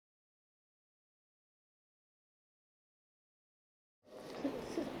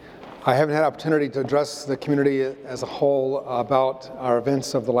I haven't had opportunity to address the community as a whole about our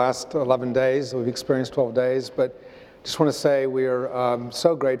events of the last 11 days. We've experienced 12 days, but just want to say we are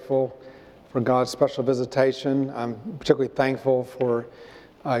so grateful for God's special visitation. I'm particularly thankful for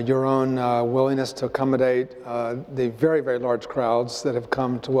your own willingness to accommodate the very, very large crowds that have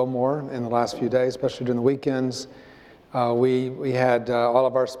come to Wilmore in the last few days, especially during the weekends. We had all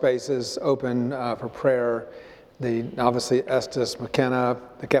of our spaces open for prayer. Obviously Estes, McKenna,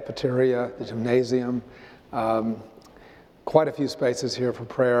 the cafeteria, the gymnasium, quite a few spaces here for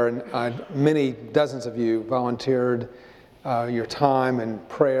prayer, and many dozens of you volunteered your time and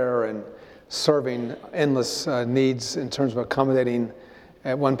prayer and serving endless needs in terms of accommodating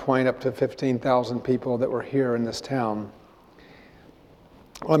at one point up to 15,000 people that were here in this town.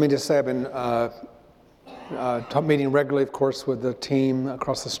 Let me just say I've been meeting regularly, of course, with the team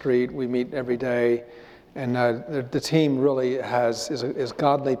across the street. We meet every day. And the team really is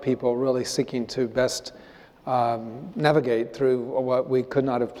godly people really seeking to best navigate through what we could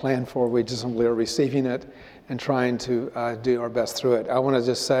not have planned for. We just simply are receiving it and trying to do our best through it. I want to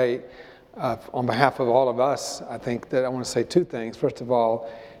just say, on behalf of all of us, I think that I want to say two things. First of all,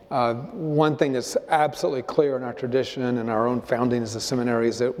 one thing that's absolutely clear in our tradition and our own founding as a seminary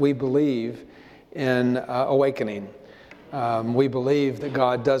is that we believe in awakening. We believe that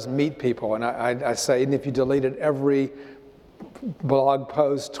God does meet people, and I say, even if you deleted every blog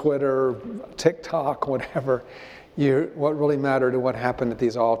post, Twitter, TikTok, whatever, what really mattered to what happened at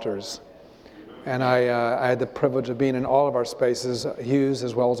these altars. And I had the privilege of being in all of our spaces, Hughes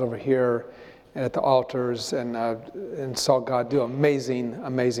as well as over here, and at the altars, and saw God do amazing,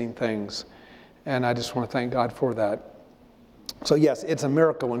 amazing things. And I just want to thank God for that. So yes, it's a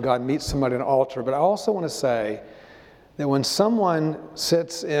miracle when God meets somebody at an altar, but I also want to say that when someone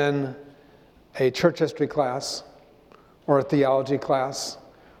sits in a church history class or a theology class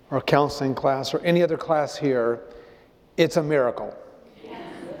or a counseling class or any other class here, it's a miracle.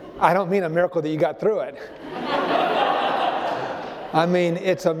 I don't mean a miracle that you got through it. I mean,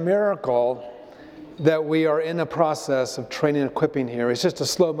 it's a miracle that we are in a process of training and equipping here. It's just a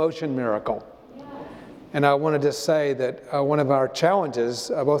slow motion miracle. And I wanted to say that one of our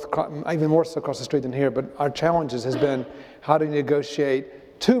challenges, even more so across the street than here, but our challenges has been how to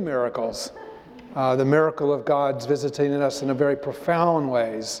negotiate two miracles. The miracle of God's visiting us in a very profound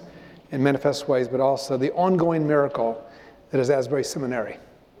ways, in manifest ways, but also the ongoing miracle that is Asbury Seminary.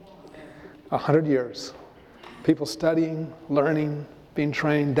 100 years. People studying, learning, being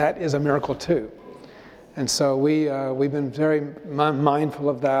trained, that is a miracle too. And so we've been very mindful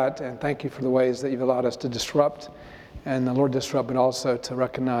of that, and thank you for the ways that you've allowed us to disrupt, and the Lord disrupt, but also to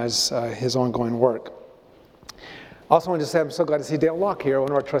recognize His ongoing work. Also wanted to say I'm so glad to see Dale Locke here, one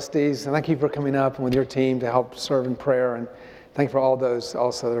of our trustees, and thank you for coming up and with your team to help serve in prayer, and thank you for all those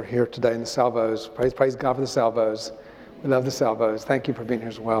also that are here today in the Salvos. Praise God for the Salvos. We love the Salvos. Thank you for being here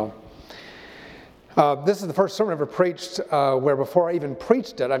as well. This is the first sermon I ever preached where before I even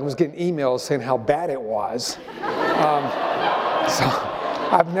preached it, I was getting emails saying how bad it was. So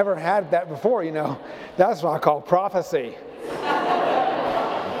I've never had that before, you know. That's what I call prophecy.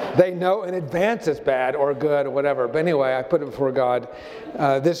 They know in advance it's bad or good or whatever. But anyway, I put it before God.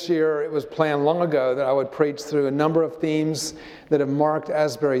 This year, it was planned long ago that I would preach through a number of themes that have marked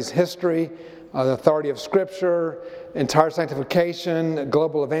Asbury's history, the authority of Scripture, entire sanctification,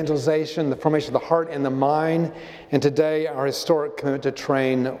 global evangelization, the formation of the heart and the mind, and today our historic commitment to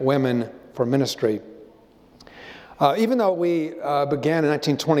train women for ministry. Even though we began in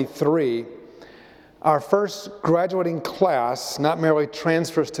 1923, our first graduating class, not merely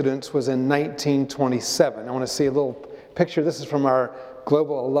transfer students, was in 1927. I want to see a little picture. This is from our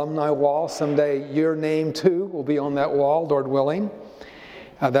global alumni wall. Someday your name too will be on that wall, Lord willing.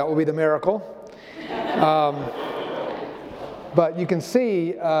 That will be the miracle. But you can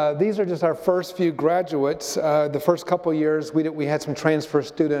see these are just our first few graduates. The first couple years we had some transfer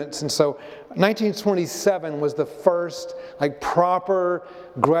students, and so 1927 was the first proper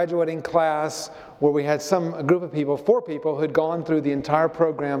graduating class where we had a group of people, 4 people, who had gone through the entire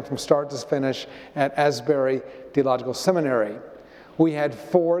program from start to finish at Asbury Theological Seminary. We had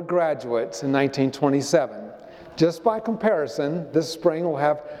 4 graduates in 1927. Just by comparison, this spring we'll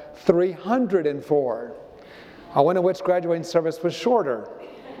have 304. I wonder which graduating service was shorter.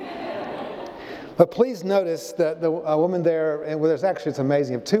 But please notice that the woman there, and it's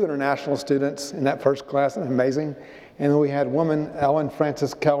amazing, you have 2 international students in that first class, amazing. And then we had woman Ellen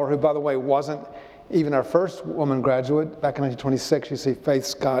Frances Keller, who, by the way, wasn't even our first woman graduate. Back in 1926, you see Faith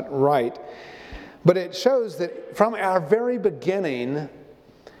Scott Wright. But it shows that from our very beginning,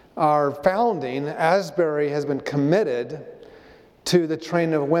 our founding, Asbury has been committed to the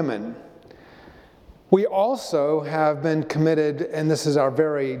training of women. We also have been committed, and this is our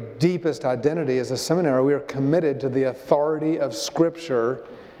very deepest identity as a seminary, we are committed to the authority of Scripture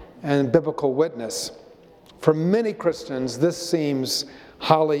and biblical witness. For many Christians, this seems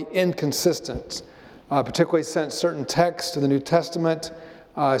highly inconsistent, particularly since certain texts of the New Testament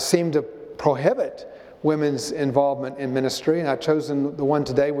seem to prohibit women's involvement in ministry. And I've chosen the one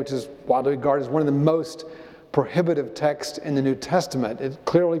today, which is widely regarded as one of the most prohibitive texts in the New Testament.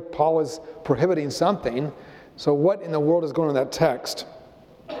 Clearly, Paul is prohibiting something. So what in the world is going on in that text?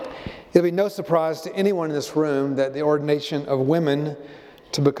 It'll be no surprise to anyone in this room that the ordination of women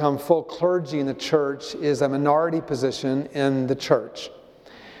to become full clergy in the church is a minority position in the church.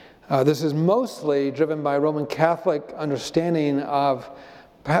 This is mostly driven by Roman Catholic understanding of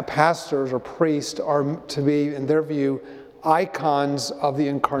pastors or priests are to be, in their view, icons of the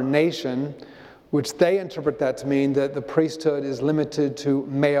incarnation, which they interpret that to mean that the priesthood is limited to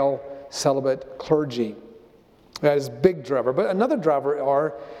male celibate clergy. That is a big driver. But another driver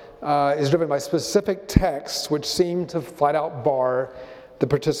is driven by specific texts which seem to flat out bar the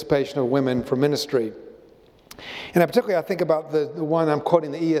participation of women for ministry. And particularly I think about the one I'm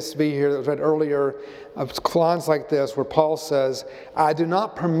quoting, the ESV here that was read earlier, of lines like this where Paul says, I do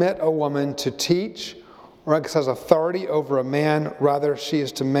not permit a woman to teach or exercise authority over a man, rather she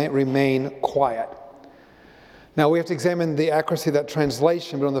is to remain quiet. Now we have to examine the accuracy of that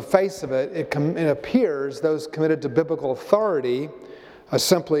translation, but on the face of it, it appears those committed to biblical authority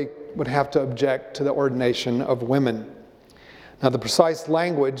simply would have to object to the ordination of women. Now, the precise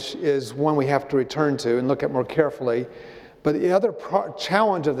language is one we have to return to and look at more carefully. But the other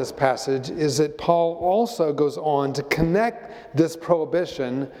challenge of this passage is that Paul also goes on to connect this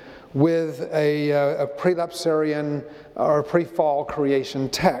prohibition with a prelapsarian or pre-fall creation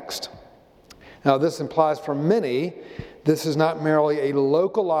text. Now, this implies for many, this is not merely a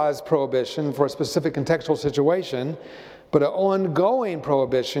localized prohibition for a specific contextual situation, but an ongoing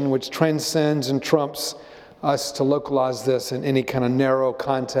prohibition which transcends and trumps us to localize this in any kind of narrow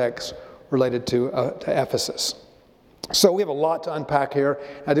context related to Ephesus. So we have a lot to unpack here.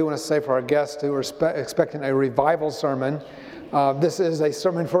 I do want to say for our guests who are expecting a revival sermon, this is a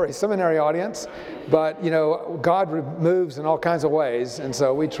sermon for a seminary audience, but God moves in all kinds of ways, and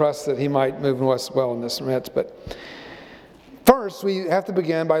so we trust that He might move us well in this midst. But first, we have to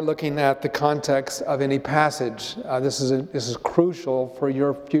begin by looking at the context of any passage. This is crucial for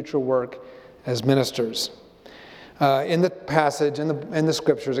your future work as ministers. In the passage, in the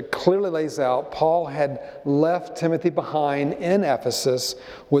scriptures, it clearly lays out Paul had left Timothy behind in Ephesus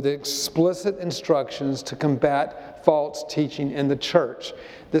with explicit instructions to combat false teaching in the church.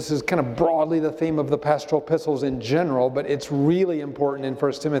 This is kind of broadly the theme of the pastoral epistles in general, but it's really important in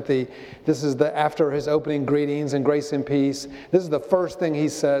 1 Timothy. This is after his opening greetings and grace and peace. This is the first thing he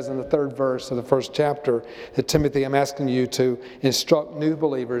says in the 3rd verse of the 1st chapter, that Timothy, I'm asking you to instruct new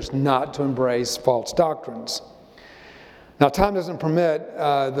believers not to embrace false doctrines. Now, time doesn't permit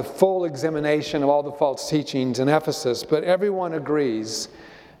the full examination of all the false teachings in Ephesus, but everyone agrees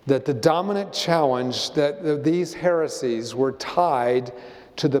that the dominant challenge that these heresies were tied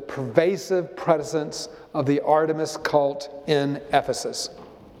to the pervasive presence of the Artemis cult in Ephesus.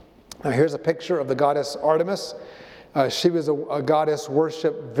 Now, here's a picture of the goddess Artemis. She was a goddess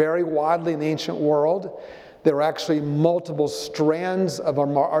worshipped very widely in the ancient world. There were actually multiple strands of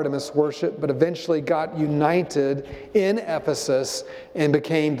Artemis worship, but eventually got united in Ephesus and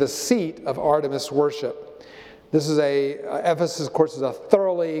became the seat of Artemis worship. Ephesus, of course, is a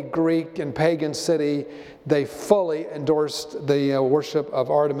thoroughly Greek and pagan city. They fully endorsed the worship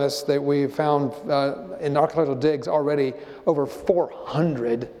of Artemis. We found in archaeological digs already over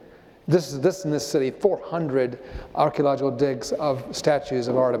 400. This in this city, 400 archaeological digs of statues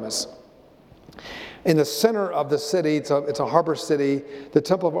of Artemis. In the center of the city, it's a harbor city, the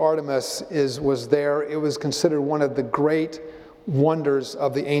Temple of Artemis was there. It was considered one of the great wonders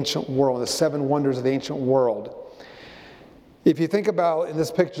of the ancient world, the 7 wonders of the ancient world. If you think about, and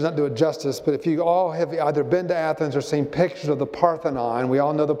this picture does not do it justice, but if you all have either been to Athens or seen pictures of the Parthenon, we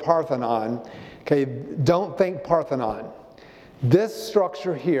all know the Parthenon, okay, don't think Parthenon. This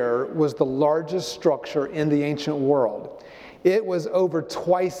structure here was the largest structure in the ancient world. It was over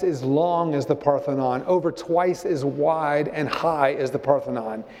twice as long as the Parthenon, over twice as wide and high as the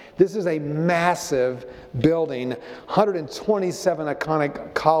Parthenon. This is a massive building, 127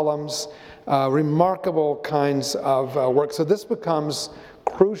 iconic columns, remarkable kinds of work. So this becomes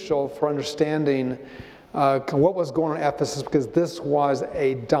crucial for understanding what was going on in Ephesus, because this was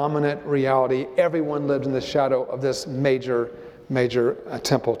a dominant reality. Everyone lived in the shadow of this major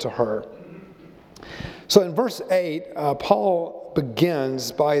temple to her. So in verse 8, Paul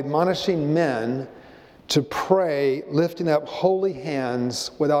begins by admonishing men to pray, lifting up holy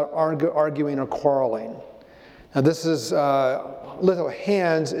hands without arguing or quarreling. Now this is, little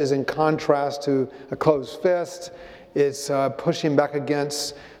hands is in contrast to a closed fist. It's pushing back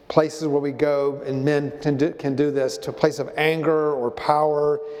against places where we go, and men can do this, to a place of anger or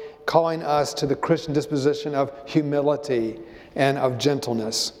power, calling us to the Christian disposition of humility and of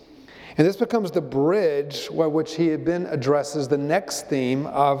gentleness. And this becomes the bridge by which he then addresses the next theme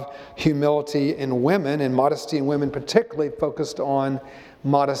of humility in women and modesty in women, particularly focused on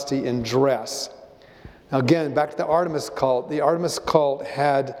modesty in dress. Now again, back to the Artemis cult. The Artemis cult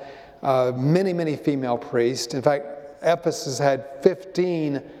had many, many female priests. In fact, Ephesus had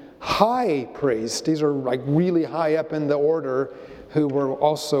 15 high priests. These are like really high up in the order, who were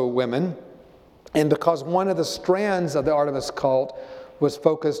also women. And because one of the strands of the Artemis cult was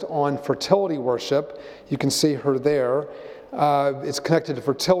focused on fertility worship, you can see her there. It's connected to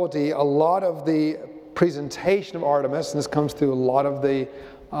fertility. A lot of the presentation of Artemis, and this comes through a lot of the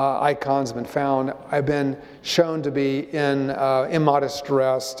icons have been found, have been shown to be in immodest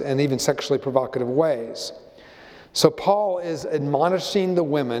dress and even sexually provocative ways. So Paul is admonishing the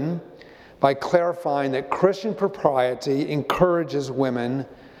women by clarifying that Christian propriety encourages women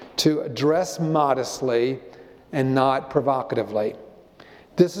to dress modestly and not provocatively.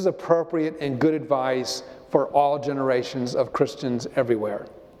 This is appropriate and good advice for all generations of Christians everywhere.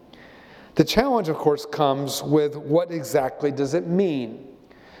 The challenge, of course, comes with what exactly does it mean?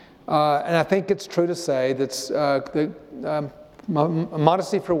 And I think it's true to say that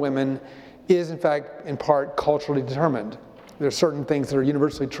modesty for women is, in fact, in part culturally determined. There are certain things that are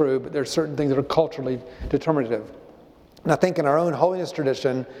universally true, but there are certain things that are culturally determinative. And I think in our own holiness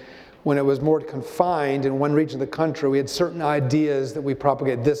tradition, when it was more confined in one region of the country, we had certain ideas that we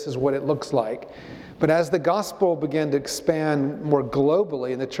propagate. This is what it looks like. But as the gospel began to expand more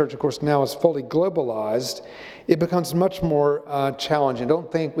globally, and the church, of course, now is fully globalized, it becomes much more challenging. I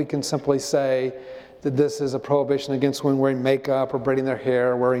don't think we can simply say that this is a prohibition against women wearing makeup or braiding their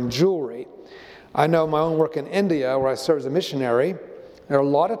hair or wearing jewelry. I know my own work in India, where I serve as a missionary, there are a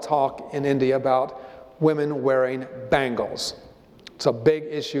lot of talk in India about women wearing bangles. It's a big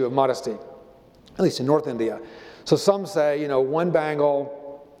issue of modesty, at least in North India. So some say, one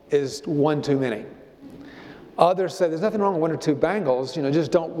bangle is one too many. Others say there's nothing wrong with one or two bangles,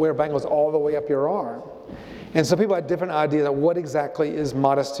 just don't wear bangles all the way up your arm. And so people have different ideas of what exactly is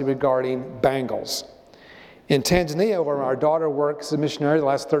modesty regarding bangles. In Tanzania, where our daughter works as a missionary the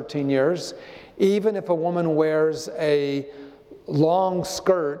last 13 years, even if a woman wears a long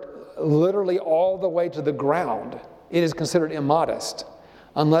skirt literally all the way to the ground, it is considered immodest,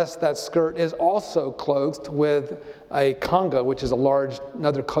 unless that skirt is also clothed with a kanga, which is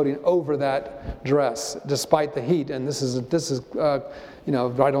another coating over that dress, despite the heat. And this is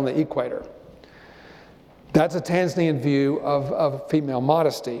right on the equator. That's a Tanzanian view of female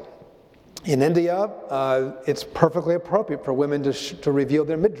modesty. In India, it's perfectly appropriate for women to reveal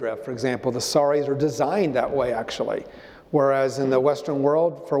their midriff. For example, the saris are designed that way, actually. Whereas in the Western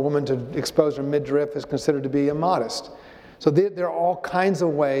world, for a woman to expose her midriff is considered to be immodest. So there are all kinds of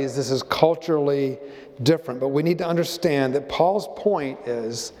ways this is culturally different. But we need to understand that Paul's point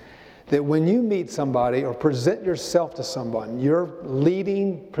is that when you meet somebody or present yourself to someone, your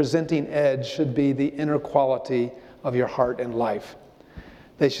presenting edge should be the inner quality of your heart and life.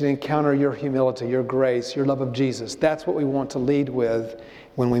 They should encounter your humility, your grace, your love of Jesus. That's what we want to lead with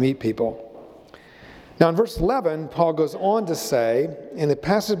when we meet people. Now in verse 11, Paul goes on to say, and the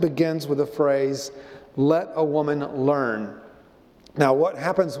passage begins with the phrase, "Let a woman learn." Now what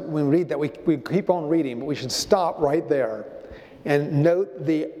happens when we read that? We keep on reading, but we should stop right there and note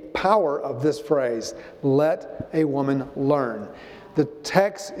the power of this phrase, "Let a woman learn." The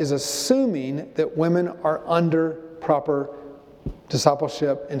text is assuming that women are under proper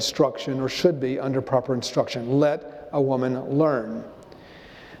discipleship instruction, or should be under proper instruction. Let a woman learn.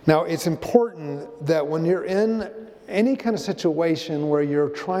 Now, it's important that when you're in any kind of situation where you're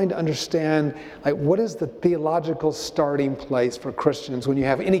trying to understand, what is the theological starting place for Christians when you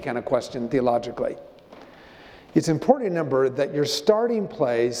have any kind of question theologically? It's important to remember that your starting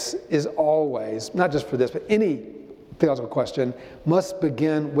place is always, not just for this, but any theological question, must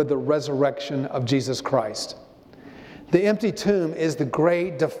begin with the resurrection of Jesus Christ. The empty tomb is the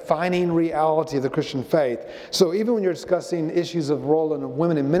great defining reality of the Christian faith. So even when you're discussing issues of role of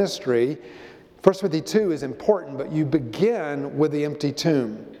women in ministry, 1 Timothy 2 is important, but you begin with the empty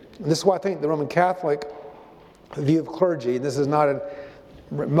tomb. And this is why I think the Roman Catholic view of clergy, this is not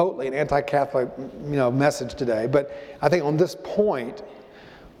remotely an anti-Catholic message today, but I think on this point,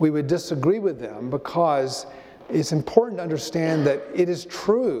 we would disagree with them, because it's important to understand that it is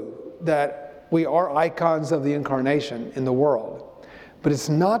true that we are icons of the incarnation in the world. But it's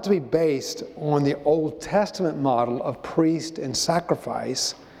not to be based on the Old Testament model of priest and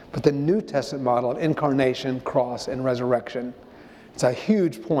sacrifice, but the New Testament model of incarnation, cross, and resurrection. It's a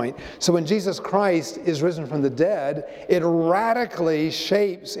huge point. So when Jesus Christ is risen from the dead, it radically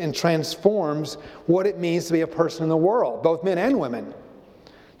shapes and transforms what it means to be a person in the world, both men and women.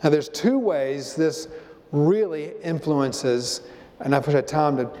 Now there's two ways this really influences, and I wish I had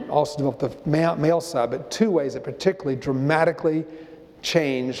time to also develop the male side, but two ways that particularly dramatically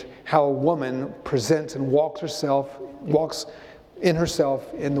change how a woman presents and walks in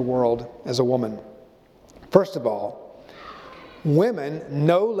herself in the world as a woman. First of all, women,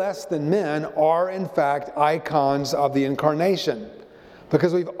 no less than men, are in fact icons of the incarnation,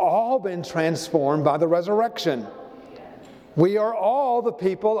 because we've all been transformed by the resurrection. We are all the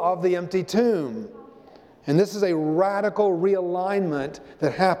people of the empty tomb. And this is a radical realignment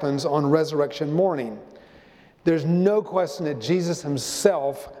that happens on resurrection morning. There's no question that Jesus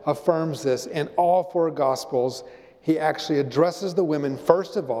himself affirms this in all four Gospels. He actually addresses the women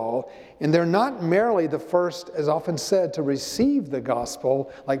first of all, and they're not merely the first, as often said, to receive the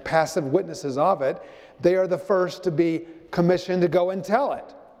gospel, like passive witnesses of it. They are the first to be commissioned to go and tell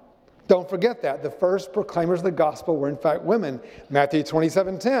it. Don't forget that. The first proclaimers of the gospel were in fact women. Matthew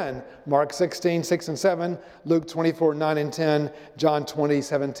 27:10, Mark 16:6 and 7, Luke 24:9 and 10, John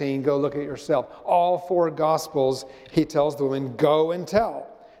 20:17. Go look at it yourself. All four gospels, he tells the women, go and tell.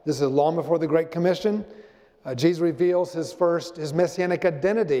 This is long before the Great Commission. Jesus reveals his messianic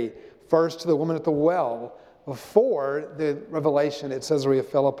identity first to the woman at the well, before the revelation at Caesarea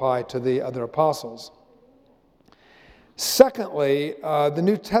Philippi to the other apostles. Secondly, the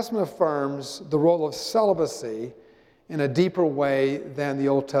New Testament affirms the role of celibacy in a deeper way than the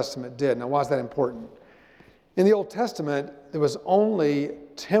Old Testament did. Now, why is that important? In the Old Testament, there was only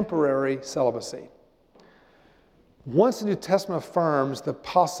temporary celibacy. Once the New Testament affirms the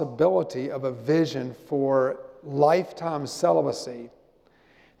possibility of a vision for lifetime celibacy,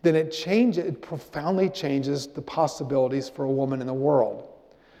 then it profoundly changes the possibilities for a woman in the world.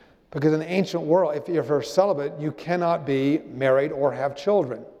 Because in the ancient world, if you're celibate, you cannot be married or have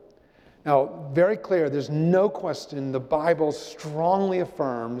children. Now, very clear, there's no question the Bible strongly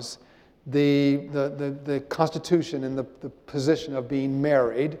affirms the constitution and the position of being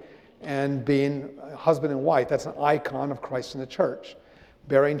married and being husband and wife. That's an icon of Christ in the church.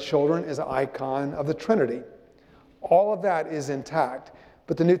 Bearing children is an icon of the Trinity. All of that is intact.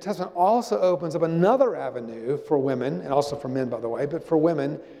 But the New Testament also opens up another avenue for women, and also for men, by the way, but for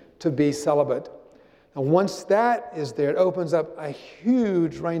women to be celibate. And once that is there, it opens up a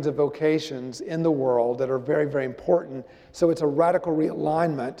huge range of vocations in the world that are very, very important. So it's a radical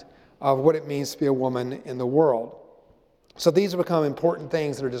realignment of what it means to be a woman in the world. So these have become important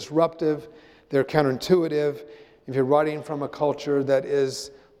things that are disruptive, they're counterintuitive. If you're writing from a culture that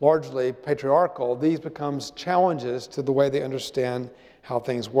is largely patriarchal, these becomes challenges to the way they understand how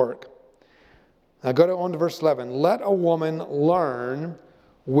things work. Now go on to verse 11. Let a woman learn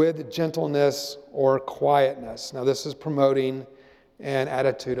with gentleness or quietness. Now this is promoting an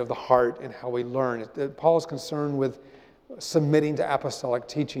attitude of the heart and how we learn. Paul is concerned with submitting to apostolic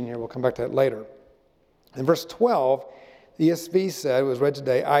teaching here. We'll come back to that later. In verse 12, the ESV said, it was read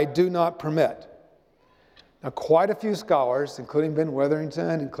today, I do not permit. Now quite a few scholars, including Ben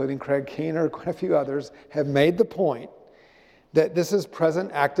Witherington, including Craig Keener, quite a few others, have made the point that this is present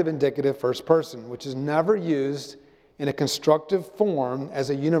active indicative first person, which is never used in a constructive form as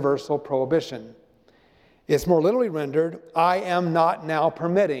a universal prohibition. It's more literally rendered, I am not now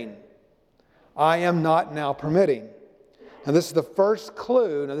permitting. I am not now permitting. Now this is the first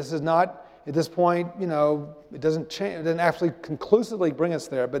clue. Now this is not, at this point, it doesn't change, it doesn't actually conclusively bring us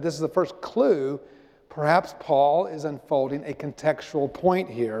there, but this is the first clue. Perhaps Paul is unfolding a contextual point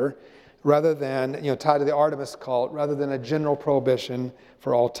here, rather than, tied to the Artemis cult, rather than a general prohibition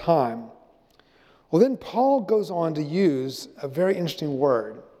for all time. Well, then Paul goes on to use a very interesting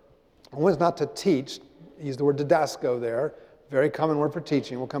word. One is not to teach. He used the word didasko there, very common word for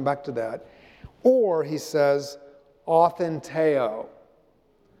teaching. We'll come back to that. Or he says, authenteo.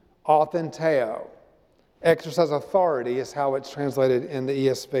 Authenteo. Exercise authority is how it's translated in the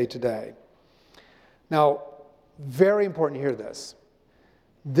ESV today. Now, very important to hear this.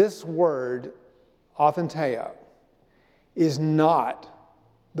 This word, authenteo, is not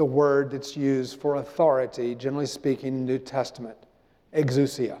the word that's used for authority, generally speaking, in the New Testament.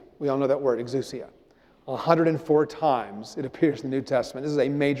 Exousia. We all know that word, exousia. 104 times it appears in the New Testament. This is a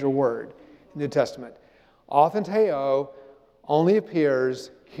major word in the New Testament. Authenteo only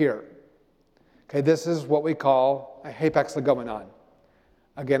appears here. Okay, this is what we call a hapax legomenon.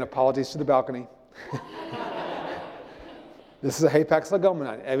 Again, apologies to the balcony. This is a hapax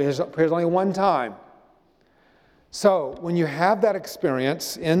legomenon. It appears only one time. So when you have that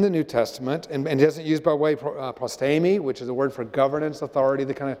experience in the New Testament, and it isn't used by way of prostemi, which is a word for governance authority,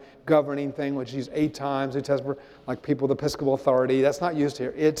 the kind of governing thing, which is used 8 times in the New Testament, like people with episcopal authority. That's not used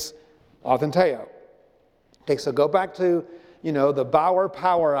here. It's authenteo. Okay, so go back to, the Bauer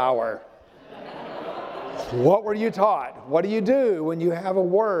Power Hour. What were you taught? What do you do when you have a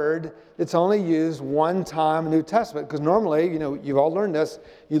word that's only used one time in the New Testament? Because normally, you've all learned this,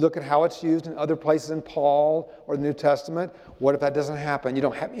 you look at how it's used in other places in Paul or the New Testament. What if that doesn't happen? You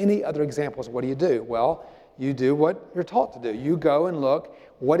don't have any other examples. What do you do? Well, you do what you're taught to do. You go and look,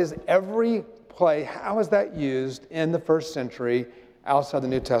 what is every play, how is that used in the first century outside the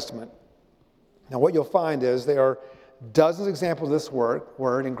New Testament? Now, what you'll find is there are dozens of examples of this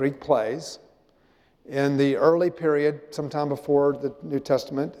word in Greek plays. In the early period, sometime before the New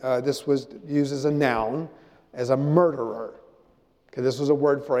Testament, this was used as a noun, as a murderer. Okay, this was a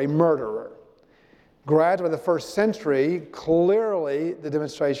word for a murderer. Gradually, the first century, clearly the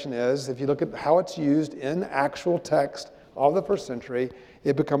demonstration is, if you look at how it's used in actual text of the first century,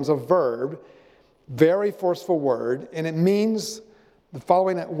 it becomes a verb, very forceful word, and it means the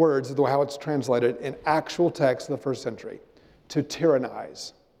following words is how it's translated in actual text of the first century: to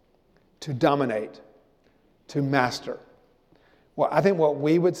tyrannize, to dominate, to master. Well, I think what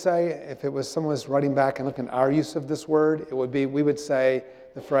we would say, if it was someone was writing back and looking at our use of this word, it would be, we would say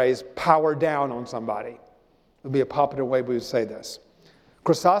the phrase power down on somebody. It would be a popular way we would say this.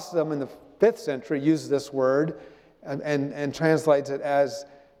 Chrysostom in the 5th century uses this word and translates it as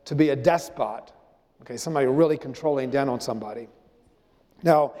to be a despot. Okay, somebody really controlling down on somebody.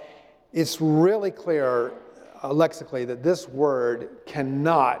 Now, it's really clear lexically that this word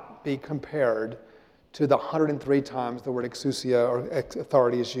cannot be compared to the 103 times the word exousia or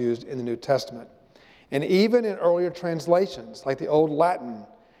authority is used in the New Testament. And even in earlier translations, like the Old Latin,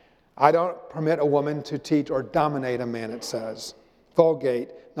 I don't permit a woman to teach or dominate a man, it says. Vulgate,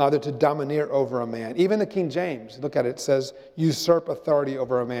 neither to domineer over a man. Even the King James, look at it, it says, usurp authority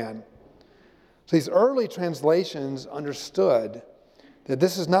over a man. So these early translations understood that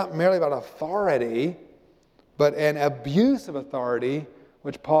this is not merely about authority, but an abuse of authority,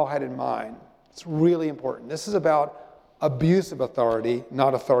 which Paul had in mind. It's really important. This is about abuse of authority,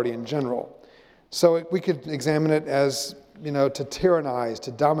 not authority in general. So we could examine it as, to tyrannize,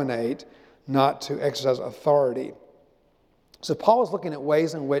 to dominate, not to exercise authority. So Paul is looking at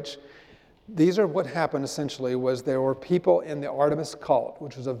ways in which these are what happened essentially was there were people in the Artemis cult,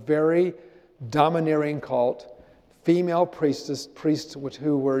 which was a very domineering cult, female priests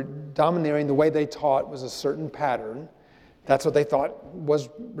who were domineering. The way they taught was a certain pattern. That's what they thought was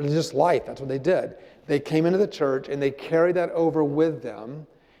religious life. That's what they did. They came into the church and they carried that over with them.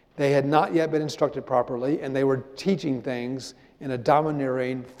 They had not yet been instructed properly, and they were teaching things in a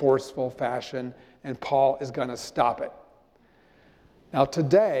domineering, forceful fashion, and Paul is going to stop it. Now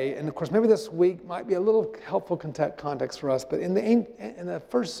today, and of course maybe this week might be a little helpful context for us, but in the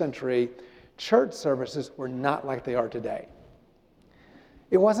first century, church services were not like they are today.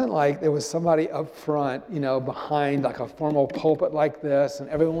 It wasn't like there was somebody up front, behind like a formal pulpit like this, and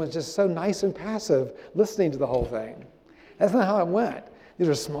everyone was just so nice and passive listening to the whole thing. That's not how it went. These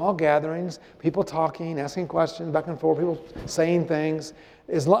are small gatherings, people talking, asking questions back and forth, people saying things.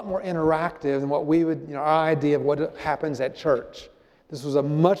 It's a lot more interactive than what we would, our idea of what happens at church. This was a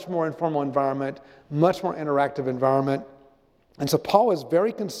much more informal environment, much more interactive environment. And so Paul is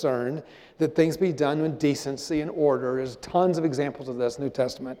very concerned that things be done with decency and order. There's tons of examples of this in the New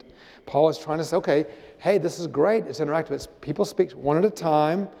Testament. Paul is trying to say, okay, hey, this is great. It's interactive. People speak one at a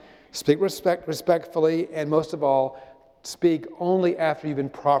time, speak respectfully, and most of all, speak only after you've been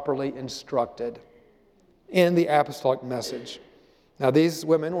properly instructed in the apostolic message. Now, these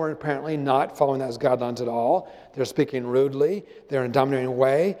women were apparently not following those guidelines at all. They're speaking rudely. They're in a dominating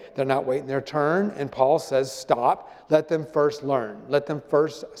way. They're not waiting their turn. And Paul says, stop. Let them first learn. Let them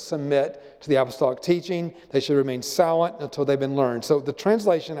first submit to the apostolic teaching. They should remain silent until they've been learned. So the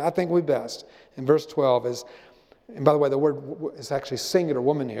translation, I think, would be best in verse 12 is, and by the way, the word is actually singular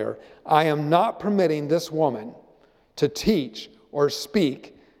woman here. I am not permitting this woman to teach or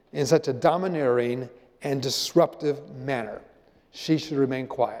speak in such a domineering and disruptive manner. She should remain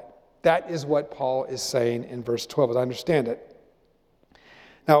quiet. That is what Paul is saying in verse 12, as I understand it.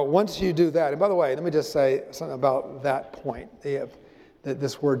 Now, once you do that, and by the way, let me just say something about that point,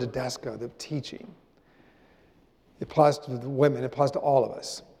 this word didasko, the teaching. It applies to the women, it applies to all of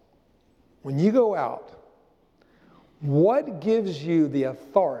us. When you go out, What gives you the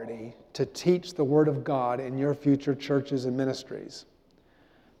authority to teach the Word of God in your future churches and ministries?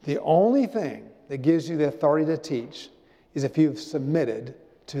 The only thing that gives you the authority to teach is if you've submitted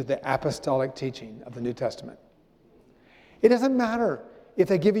to the apostolic teaching of the New Testament. It doesn't matter if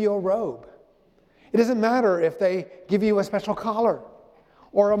they give you a robe. It doesn't matter if they give you a special collar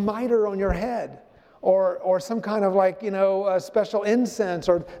or a mitre on your head or some kind of a special incense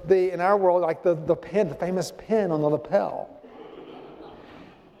or in our world, like the pin, the famous pin on the lapel.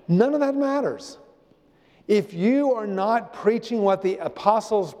 None of that matters. If you are not preaching what the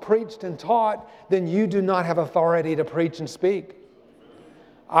apostles preached and taught, then you do not have authority to preach and speak.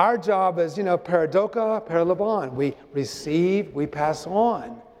 Our job is, paradoka, paralabon. We receive, we pass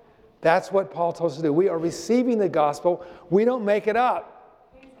on. That's what Paul told us to do. We are receiving the gospel. We don't make it up.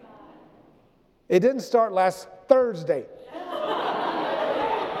 It didn't start last Thursday.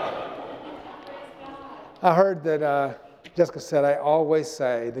 I heard that Jessica said, I always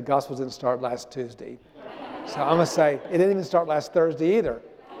say the gospel didn't start last Tuesday. So I'm going to say, it didn't even start last Thursday either.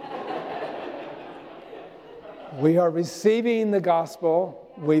 We are receiving the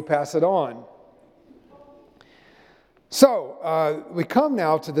gospel, we pass it on. So we come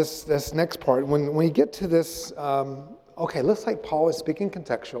now to this next part. When we get to this, looks like Paul is speaking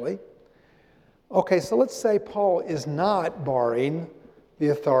contextually. Okay, so let's say Paul is not barring the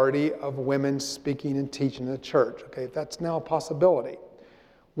authority of women speaking and teaching in the church. Okay, that's now a possibility.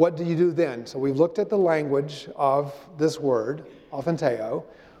 What do you do then? So we've looked at the language of this word, authenteo.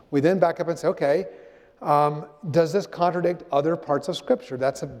 We then back up and say, okay, does this contradict other parts of Scripture?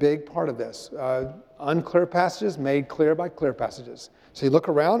 That's a big part of this. Unclear passages made clear by clear passages. So you look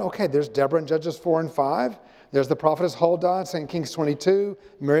around, okay, there's Deborah in Judges 4 and 5. There's the prophetess Huldah in 2 Kings 22.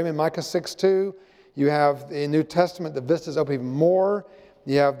 Miriam in Micah 6:2. You have the New Testament, the vistas open even more.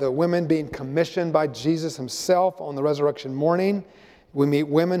 You have the women being commissioned by Jesus himself on the resurrection morning. We meet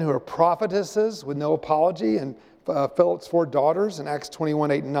women who are prophetesses with no apology, and Philip's 4 daughters in Acts 21,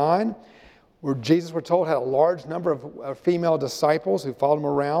 8 and 9, where Jesus, we're told, had a large number of female disciples who followed him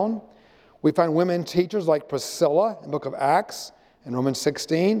around. We find women teachers like Priscilla in the book of Acts in Romans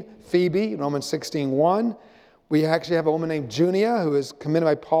 16, Phoebe in Romans 16:1. We actually have a woman named Junia who is commended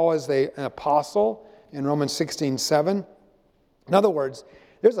by Paul as an apostle in Romans 16:7. In other words,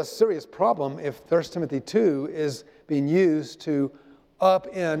 there's a serious problem if 1 Timothy 2 is being used to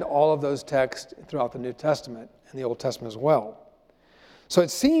upend all of those texts throughout the New Testament and the Old Testament as well. So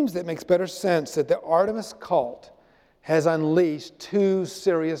it seems that it makes better sense that the Artemis cult has unleashed 2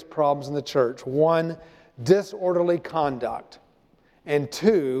 serious problems in the church. 1, disorderly conduct, and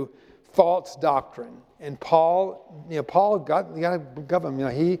 2, false doctrine. And Paul got to govern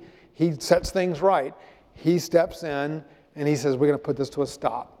him. He sets things right. He steps in and he says, we're going to put this to a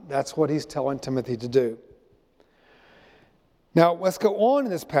stop. That's what he's telling Timothy to do. Now, let's go on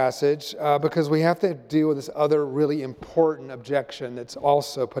in this passage because we have to deal with this other really important objection that's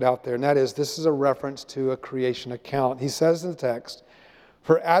also put out there, and that is, this is a reference to a creation account. He says in the text,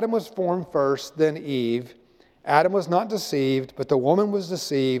 for Adam was formed first, then Eve. Adam was not deceived, but the woman was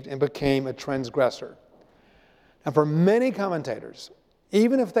deceived and became a transgressor. And for many commentators,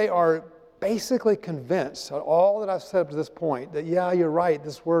 even if they are basically convinced of all that I've said up to this point, that yeah, you're right,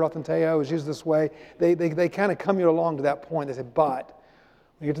 this word authenteo is used this way, they kind of come you along to that point. They say, but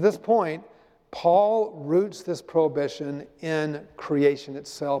when you get to this point, Paul roots this prohibition in creation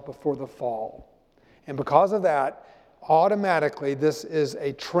itself before the fall. And because of that, automatically this is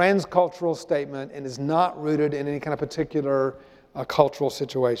a transcultural statement and is not rooted in any kind of particular cultural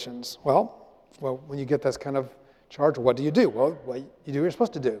situations. Well, when you get this kind of charge, what do you do? Well, what you do what you're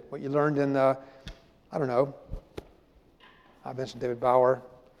supposed to do. What you learned in, I mentioned David Bauer.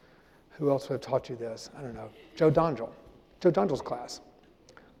 Who else would have taught you this? I don't know. Joe Dongel's class.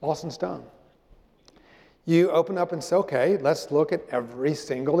 Lost and Stone. You open up and say, okay, let's look at every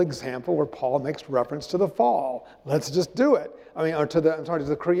single example where Paul makes reference to the fall. Let's just do it. To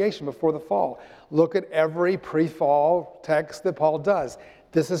the creation before the fall. Look at every pre-fall text that Paul does.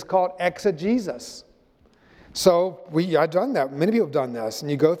 This is called exegesis. So I've done that. Many people have done this.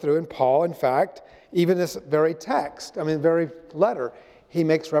 And you go through, and Paul, in fact, even this very text, very letter, he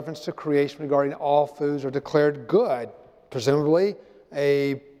makes reference to creation regarding all foods are declared good. Presumably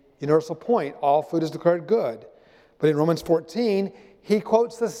a universal point. All food is declared good. But in Romans 14, he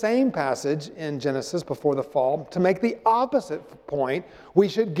quotes the same passage in Genesis before the fall to make the opposite point. We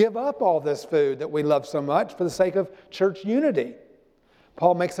should give up all this food that we love so much for the sake of church unity.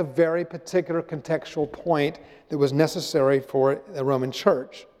 Paul makes a very particular contextual point that was necessary for the Roman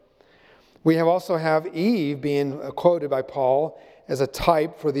church. We also have Eve being quoted by Paul as a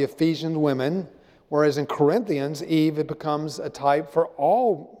type for the Ephesian women, Whereas in Corinthians, Eve, it becomes a type for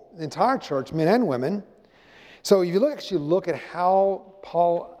all, the entire church, men and women. So if you actually look at how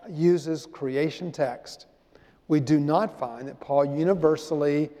Paul uses creation text, we do not find that Paul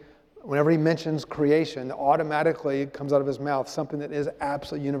universally, whenever he mentions creation, automatically comes out of his mouth something that is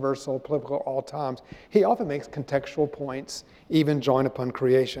absolutely universal, applicable at all times. He often makes contextual points, even drawing upon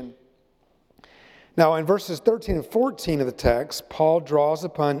creation. Now, in verses 13 and 14 of the text, Paul draws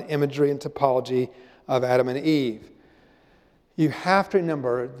upon imagery and typology of Adam and Eve. You have to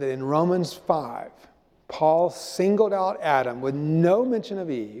remember that in Romans 5, Paul singled out Adam with no mention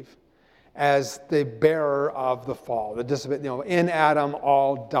of Eve as the bearer of the fall. In Adam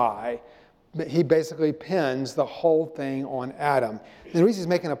all die. He basically pins the whole thing on Adam. And the reason he's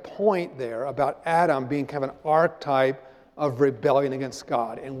making a point there about Adam being kind of an archetype of rebellion against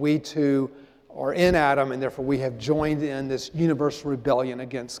God, and we too are in Adam, and therefore we have joined in this universal rebellion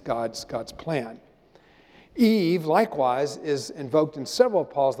against God's plan. Eve, likewise, is invoked in several of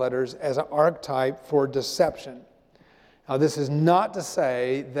Paul's letters as an archetype for deception. Now, this is not to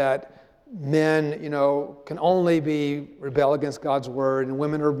say that men, can only rebel against God's word and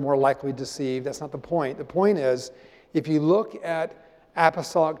women are more likely deceived. That's not the point. The point is, if you look at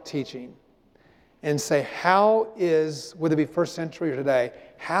apostolic teaching and say, whether it be first century or today,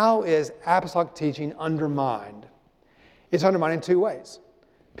 how is apostolic teaching undermined? It's undermined in two ways.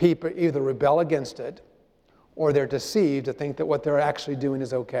 People either rebel against it or they're deceived to think that what they're actually doing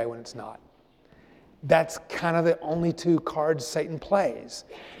is okay when it's not. That's kind of the only two cards Satan plays,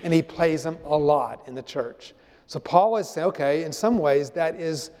 and he plays them a lot in the church. So Paul is saying, okay, in some ways that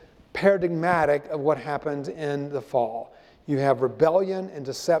is paradigmatic of what happened in the fall. You have rebellion and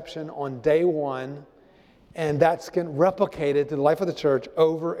deception on day one, and that's replicated through the life of the church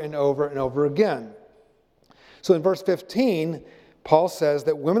over and over and over again. So in verse 15, Paul says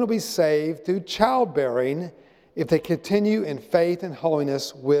that women will be saved through childbearing if they continue in faith and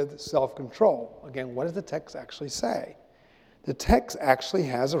holiness with self-control. Again, what does the text actually say? The text actually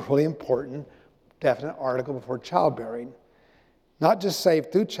has a really important definite article before childbearing. Not just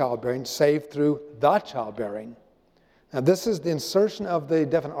saved through childbearing, saved through the childbearing. Now this is the insertion of the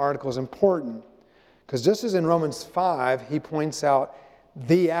definite article is important, because just as in Romans 5, he points out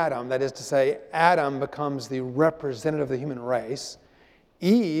the Adam, that is to say, Adam becomes the representative of the human race.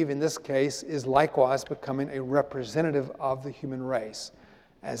 Eve, in this case, is likewise becoming a representative of the human race.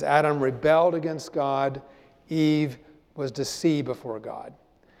 As Adam rebelled against God, Eve was deceived before God.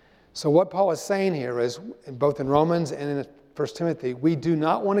 So what Paul is saying here is, both in Romans and in 1 Timothy, we do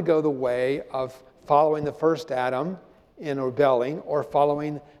not want to go the way of following the first Adam in rebelling or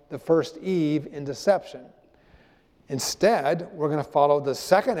following the first Eve in deception. Instead, we're going to follow the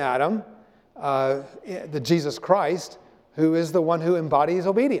second Adam, the Jesus Christ, who is the one who embodies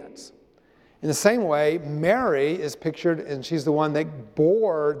obedience. In the same way, Mary is pictured, and she's the one that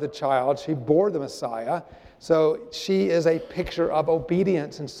bore the child. She bore the Messiah. So she is a picture of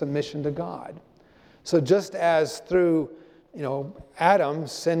obedience and submission to God. So just as through, Adam,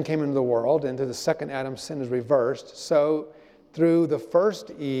 sin came into the world, and through the second Adam, sin is reversed. So through the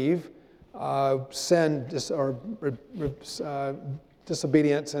first Eve,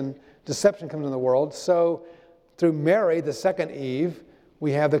 disobedience and deception comes into the world. So through Mary, the second Eve,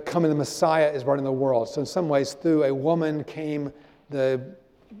 we have the coming of the Messiah is brought into the world. So in some ways, through a woman came the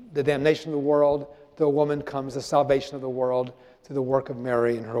damnation of the world. Through a woman comes the salvation of the world through the work of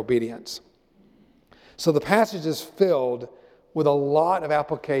Mary and her obedience. So the passage is filled with a lot of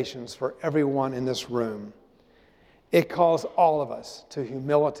applications for everyone in this room. It calls all of us to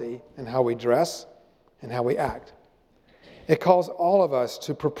humility in how we dress and how we act. It calls all of us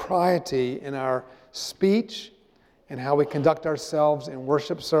to propriety in our speech and how we conduct ourselves in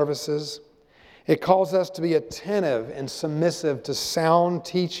worship services. It calls us to be attentive and submissive to sound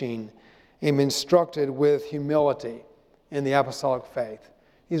teaching and be instructed with humility in the apostolic faith.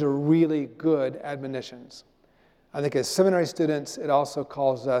 These are really good admonitions. I think as seminary students, it also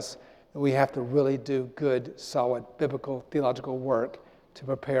calls us that we have to really do good, solid, biblical, theological work to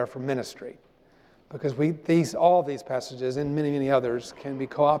prepare for ministry. Because all these passages and many, many others can be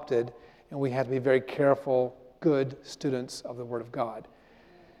co-opted, and we have to be very careful, good students of the Word of God.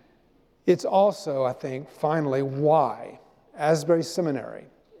 It's also, I think, finally, why Asbury Seminary,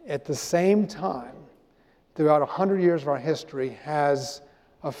 at the same time, throughout 100 years of our history, has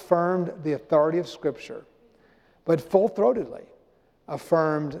affirmed the authority of Scripture, but full-throatedly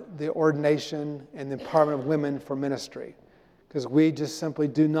affirmed the ordination and the empowerment of women for ministry. Because we just simply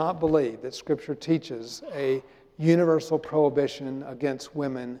do not believe that Scripture teaches a universal prohibition against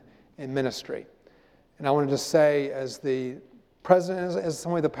women in ministry. And I wanted to say, as the president, as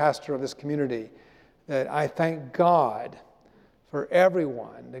somebody the pastor of this community, that I thank God for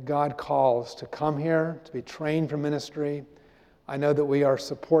everyone that God calls to come here, to be trained for ministry. I know that we are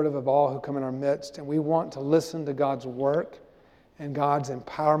supportive of all who come in our midst, and we want to listen to God's work and God's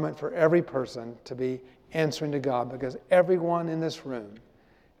empowerment for every person to be answering to God, because everyone in this room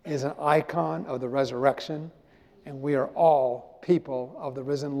is an icon of the resurrection, and we are all people of the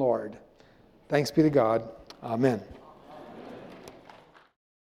risen Lord. Thanks be to God. Amen.